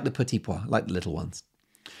 I like the petit pois. I like the little ones.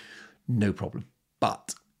 No problem.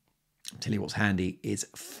 But I'll tell you what's handy is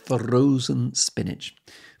frozen spinach.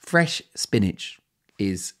 Fresh spinach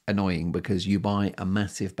is annoying because you buy a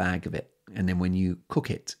massive bag of it. And then when you cook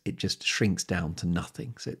it, it just shrinks down to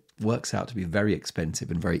nothing. So it works out to be very expensive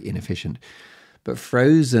and very inefficient. But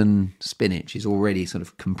frozen spinach is already sort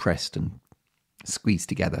of compressed and squeezed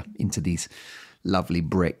together into these lovely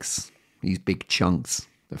bricks, these big chunks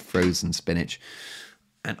of frozen spinach.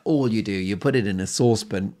 And all you do, you put it in a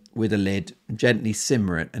saucepan with a lid, gently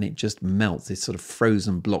simmer it, and it just melts. These sort of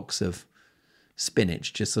frozen blocks of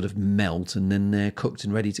spinach just sort of melt, and then they're cooked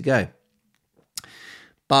and ready to go.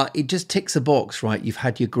 But it just ticks a box, right? You've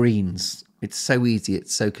had your greens. It's so easy.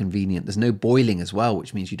 It's so convenient. There's no boiling as well,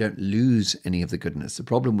 which means you don't lose any of the goodness. The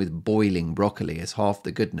problem with boiling broccoli is half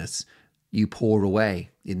the goodness you pour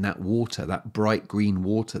away in that water, that bright green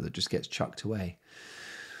water that just gets chucked away.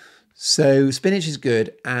 So spinach is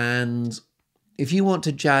good. And if you want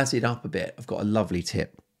to jazz it up a bit, I've got a lovely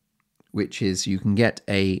tip, which is you can get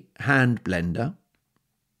a hand blender.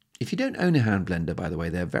 If you don't own a hand blender, by the way,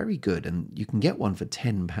 they're very good, and you can get one for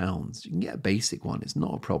 £10. You can get a basic one. It's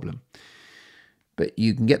not a problem. But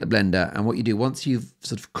you can get the blender, and what you do, once you've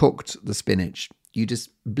sort of cooked the spinach, you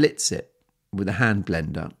just blitz it with a hand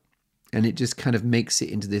blender, and it just kind of makes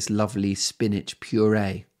it into this lovely spinach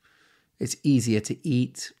puree. It's easier to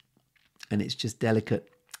eat, and it's just delicate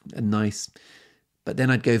and nice. But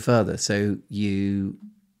then I'd go further. So you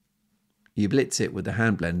blitz it with the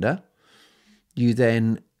hand blender. You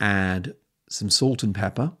then add some salt and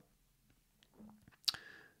pepper,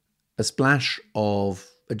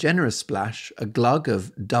 a generous splash, a glug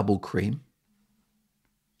of double cream,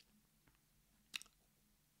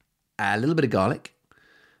 a little bit of garlic,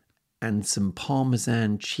 and some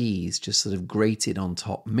Parmesan cheese just sort of grated on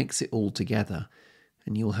top. Mix it all together,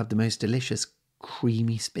 and you'll have the most delicious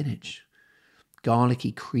creamy spinach.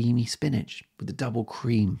 garlicky, creamy spinach with the double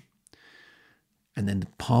cream. And then the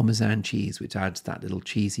Parmesan cheese, which adds that little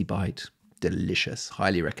cheesy bite. Delicious.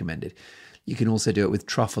 Highly recommended. You can also do it with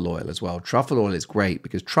truffle oil as well. Truffle oil is great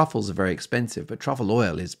because truffles are very expensive, but truffle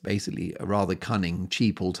oil is basically a rather cunning,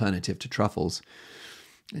 cheap alternative to truffles.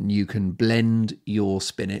 And you can blend your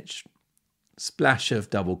spinach, splash of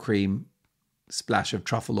double cream, splash of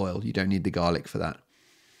truffle oil. You don't need the garlic for that.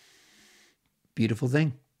 Beautiful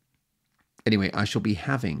thing. Anyway, I shall be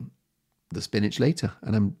having the spinach later,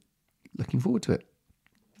 and I'm looking forward to it.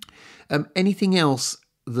 Anything else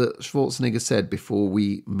that Schwarzenegger said before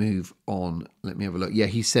we move on? Let me have a look. Yeah,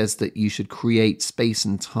 he says that you should create space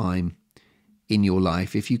and time in your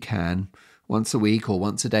life if you can, once a week or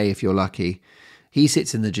once a day if you're lucky. He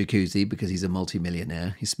sits in the jacuzzi because he's a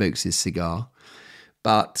multimillionaire. He smokes his cigar.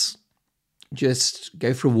 But just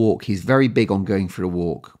go for a walk. He's very big on going for a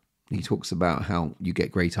walk. He talks about how you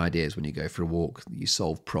get great ideas when you go for a walk. You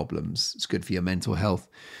solve problems. It's good for your mental health.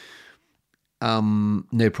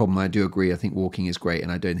 No problem. I do agree. I think walking is great,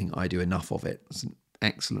 and I don't think I do enough of it. It's an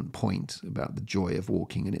excellent point about the joy of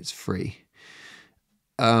walking, and it's free.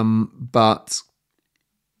 But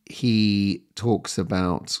he talks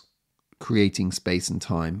about creating space and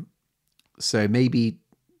time. So maybe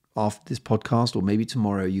after this podcast, or maybe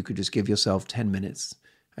tomorrow, you could just give yourself 10 minutes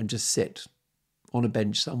and just sit on a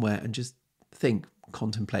bench somewhere and just think,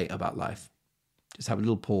 contemplate about life. Just have a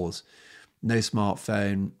little pause. No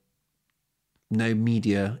smartphone, no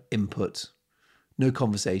media input, no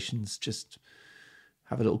conversations. Just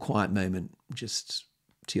have a little quiet moment just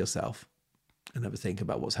to yourself and have a think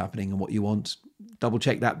about what's happening and what you want. Double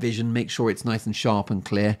check that vision. Make sure it's nice and sharp and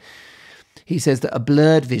clear. He says that a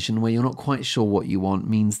blurred vision where you're not quite sure what you want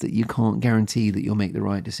means that you can't guarantee that you'll make the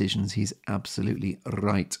right decisions. He's absolutely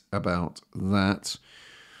right about that.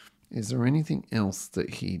 Is there anything else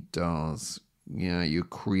that he does? Yeah, you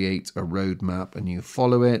create a roadmap and you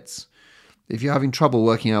follow it. If you're having trouble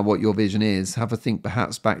working out what your vision is, have a think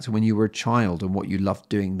perhaps back to when you were a child and what you loved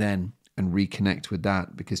doing then and reconnect with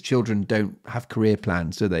that, because children don't have career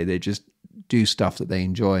plans, do they? They just do stuff that they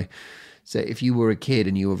enjoy. So if you were a kid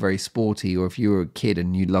and you were very sporty, or if you were a kid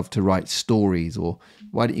and you loved to write stories, or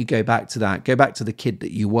why don't you go back to that? Go back to the kid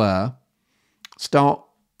that you were. Start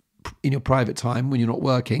in your private time when you're not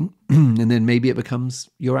working, and then maybe it becomes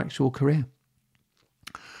your actual career.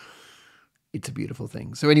 It's a beautiful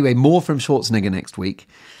thing. So anyway, more from Schwarzenegger next week.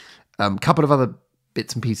 A couple of other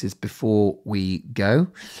bits and pieces before we go.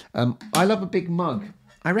 I love a big mug.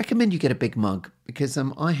 I recommend you get a big mug because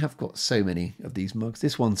I have got so many of these mugs.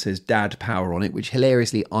 This one says Dad Power on it, which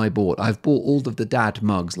hilariously I bought. I've bought all of the dad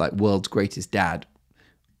mugs, like World's Greatest Dad.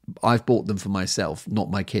 I've bought them for myself,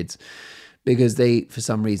 not my kids, because they, for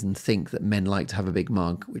some reason, think that men like to have a big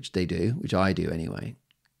mug, which they do, which I do anyway.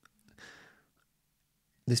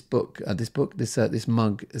 This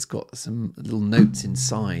mug has got some little notes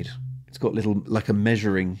inside. It's got little, like a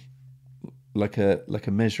measuring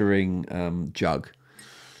jug.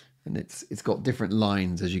 And it's got different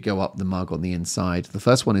lines as you go up the mug on the inside. The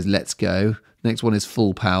first one is let's go. Next one is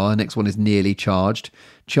full power. Next one is nearly charged.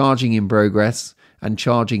 Charging in progress. And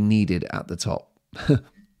charging needed at the top.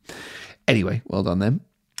 Anyway, well done then.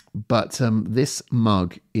 But this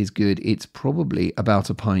mug is good. It's probably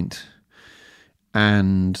about a pint.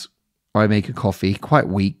 And I make a coffee, quite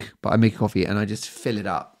weak, but I make a coffee and I just fill it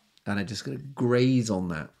up. And I just graze on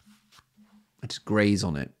that. I just graze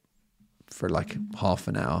on it for like half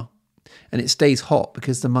an hour, and it stays hot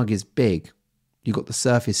because the mug is big. You've got the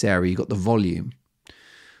surface area, you've got the volume.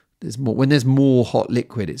 There's more. When there's more hot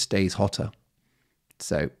liquid, it stays hotter.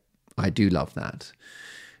 So I do love that.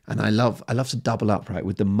 And I love to double up, right,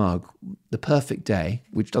 with the mug. The perfect day,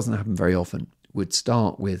 which doesn't happen very often, would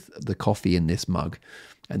start with the coffee in this mug,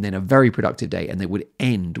 and then a very productive day, and it would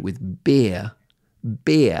end with beer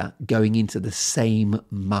going into the same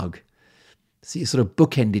mug. So you sort of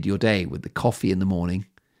bookended your day with the coffee in the morning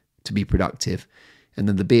to be productive, and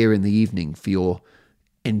then the beer in the evening for your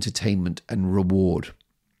entertainment and reward.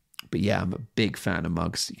 But yeah, I'm a big fan of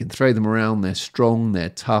mugs. You can throw them around. They're strong. They're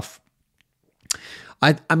tough.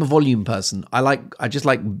 I'm a volume person. I just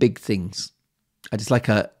like big things. I just like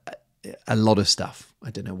a lot of stuff.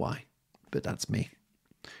 I don't know why, but that's me.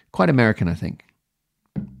 Quite American, I think.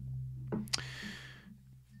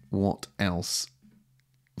 What else?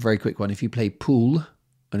 Very quick one. If you play pool,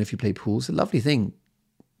 it's a lovely thing.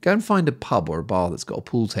 Go and find a pub or a bar that's got a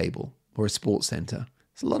pool table or a sports centre.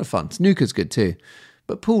 It's a lot of fun. Snooker's good too.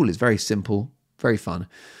 But pool is very simple, very fun.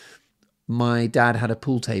 My dad had a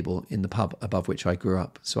pool table in the pub above which I grew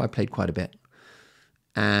up, so I played quite a bit.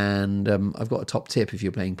 And I've got a top tip if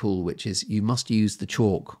you're playing pool, which is you must use the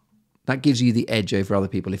chalk. That gives you the edge over other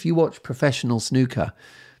people. If you watch professional snooker,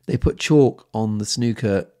 they put chalk on the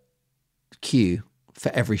snooker cue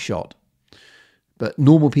for every shot. But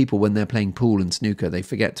normal people, when they're playing pool and snooker, they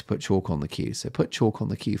forget to put chalk on the cue. So put chalk on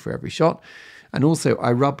the cue for every shot. And also,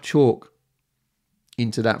 I rub chalk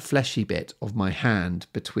into that fleshy bit of my hand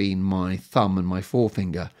between my thumb and my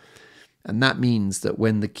forefinger. And that means that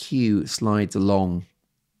when the cue slides along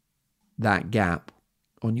that gap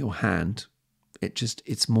on your hand,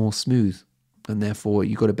 it's more smooth. And therefore,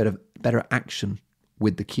 you've got a better action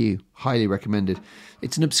with the cue. Highly recommended.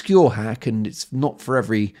 It's an obscure hack, and it's not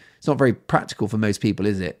very practical for most people,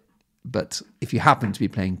 is it? But if you happen to be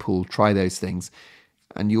playing pool, try those things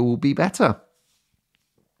and you'll be better.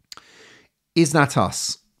 Is that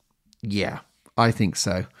us? Yeah, I think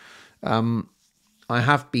so. I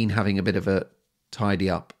have been having a bit of a tidy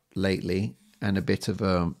up lately and a bit of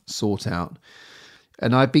a sort out.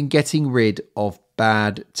 And I've been getting rid of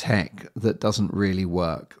bad tech that doesn't really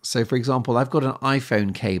work. So, for example, I've got an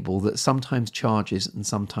iPhone cable that sometimes charges and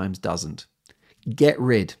sometimes doesn't. Get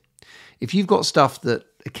rid. If you've got stuff that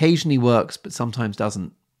occasionally works but sometimes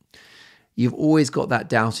doesn't, you've always got that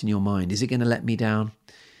doubt in your mind. Is it going to let me down?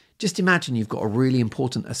 Just imagine you've got a really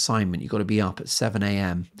important assignment. You've got to be up at 7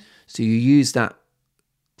 a.m. So you use that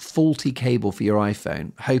faulty cable for your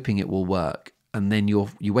iPhone, hoping it will work. And then you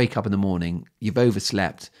wake up in the morning, you've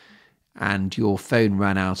overslept, and your phone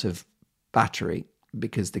ran out of battery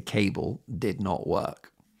because the cable did not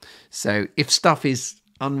work. So if stuff is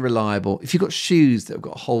unreliable, if you've got shoes that have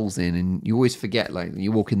got holes in and you always forget, like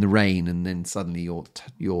you walk in the rain and then suddenly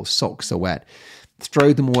your socks are wet,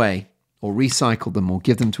 throw them away or recycle them or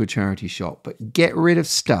give them to a charity shop. But get rid of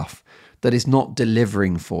stuff that is not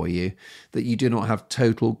delivering for you, that you do not have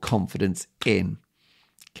total confidence in.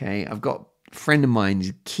 Okay, I've got a friend of mine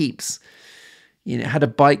who keeps, had a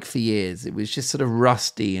bike for years. It was just sort of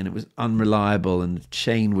rusty and it was unreliable and the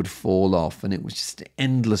chain would fall off and it was just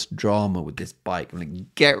endless drama with this bike. I'm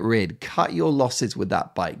like, cut your losses with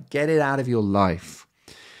that bike. Get it out of your life.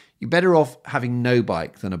 You're better off having no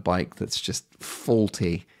bike than a bike that's just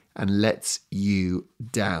faulty and lets you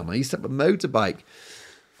down. I used to have a motorbike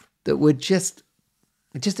that would just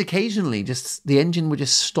occasionally, the engine would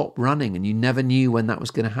just stop running and you never knew when that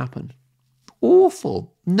was going to happen.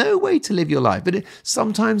 Awful. No way to live your life. But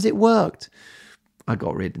sometimes it worked. I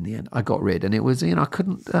got rid in the end. And it was, I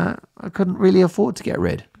couldn't really afford to get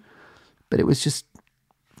rid. But it was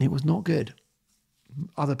not good.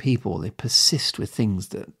 Other people, they persist with things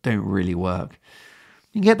that don't really work.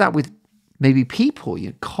 You get that with maybe people,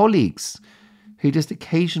 your colleagues, who just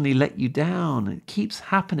occasionally let you down. It keeps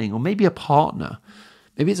happening. Or maybe a partner.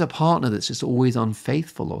 Maybe it's a partner that's just always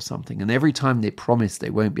unfaithful or something. And every time they promise they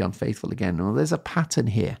won't be unfaithful again. Well, there's a pattern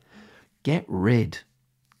here. Get rid.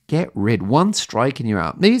 One strike and you're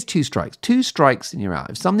out. Maybe it's 2 strikes. 2 strikes and you're out.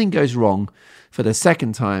 If something goes wrong for the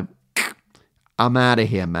second time, I'm out of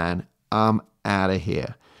here, man. I'm out of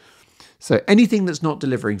here. So anything that's not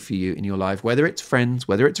delivering for you in your life, whether it's friends,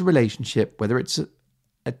 whether it's a relationship, whether it's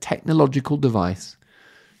a technological device,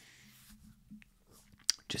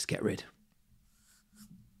 just get rid.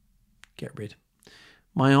 Get rid.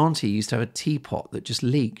 My auntie used to have a teapot that just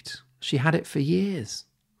leaked. She had it for years.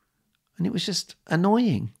 And it was just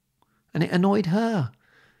annoying. And it annoyed her.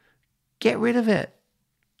 Get rid of it.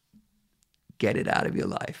 Get it out of your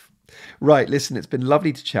life. Right, listen, it's been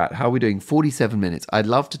lovely to chat. How are we doing? 47 minutes. I'd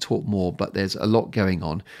love to talk more, but there's a lot going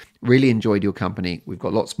on. Really enjoyed your company. We've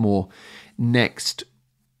got lots more next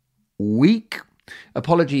week.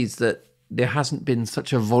 Apologies that there hasn't been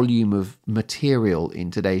such a volume of material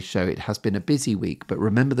in today's show. It has been a busy week, but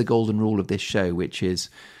remember the golden rule of this show, which is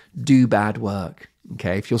do bad work.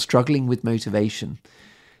 Okay, if you're struggling with motivation,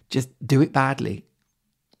 just do it badly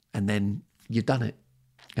and then you've done it.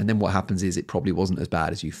 And then what happens is it probably wasn't as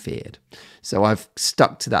bad as you feared. So I've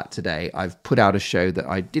stuck to that today. I've put out a show that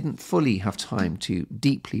I didn't fully have time to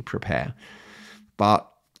deeply prepare, but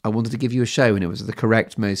I wanted to give you a show and it was the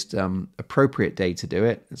correct, most appropriate day to do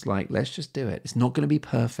it. It's like, let's just do it. It's not going to be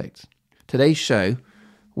perfect. Today's show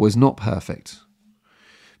was not perfect,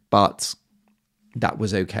 but that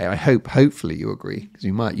was okay. Hopefully you agree, because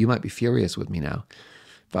you might be furious with me now.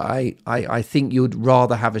 But I think you'd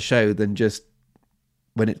rather have a show than just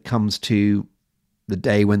when it comes to the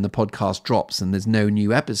day when the podcast drops and there's no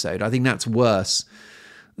new episode. I think that's worse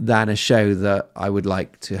than a show that I would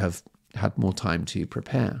like to have had more time to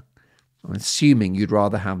prepare. I'm assuming you'd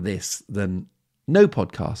rather have this than no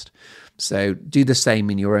podcast. So do the same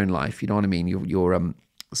in your own life. You know what I mean? Your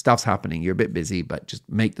stuff's happening. You're a bit busy, but just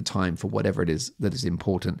make the time for whatever it is that is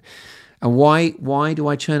important. And why do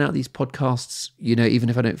I churn out these podcasts, even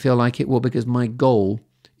if I don't feel like it? Well, because my goal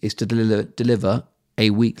is to deliver a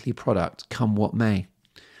weekly product, come what may.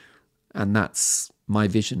 And that's my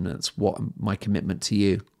vision. That's what my commitment to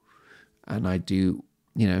you. And I do,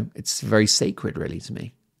 it's very sacred really to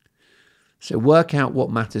me. So work out what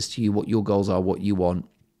matters to you, what your goals are, what you want.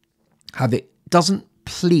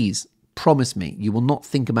 Please promise me you will not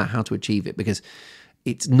think about how to achieve it, because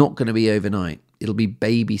it's not going to be overnight. It'll be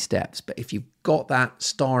baby steps. But if you've got that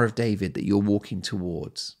Star of David that you're walking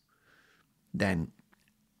towards, then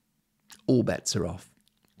all bets are off.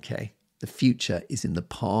 Okay? The future is in the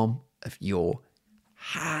palm of your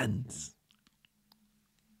hands.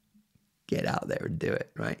 Get out there and do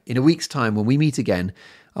it, right? In a week's time, when we meet again,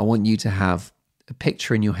 I want you to have a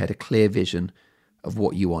picture in your head, a clear vision of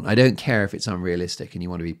what you want. I don't care if it's unrealistic and you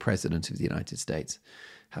want to be president of the United States.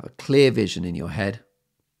 Have a clear vision in your head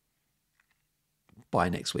by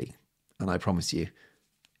next week. And I promise you,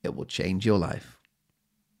 it will change your life.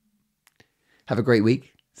 Have a great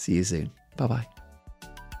week. See you soon. Bye-bye.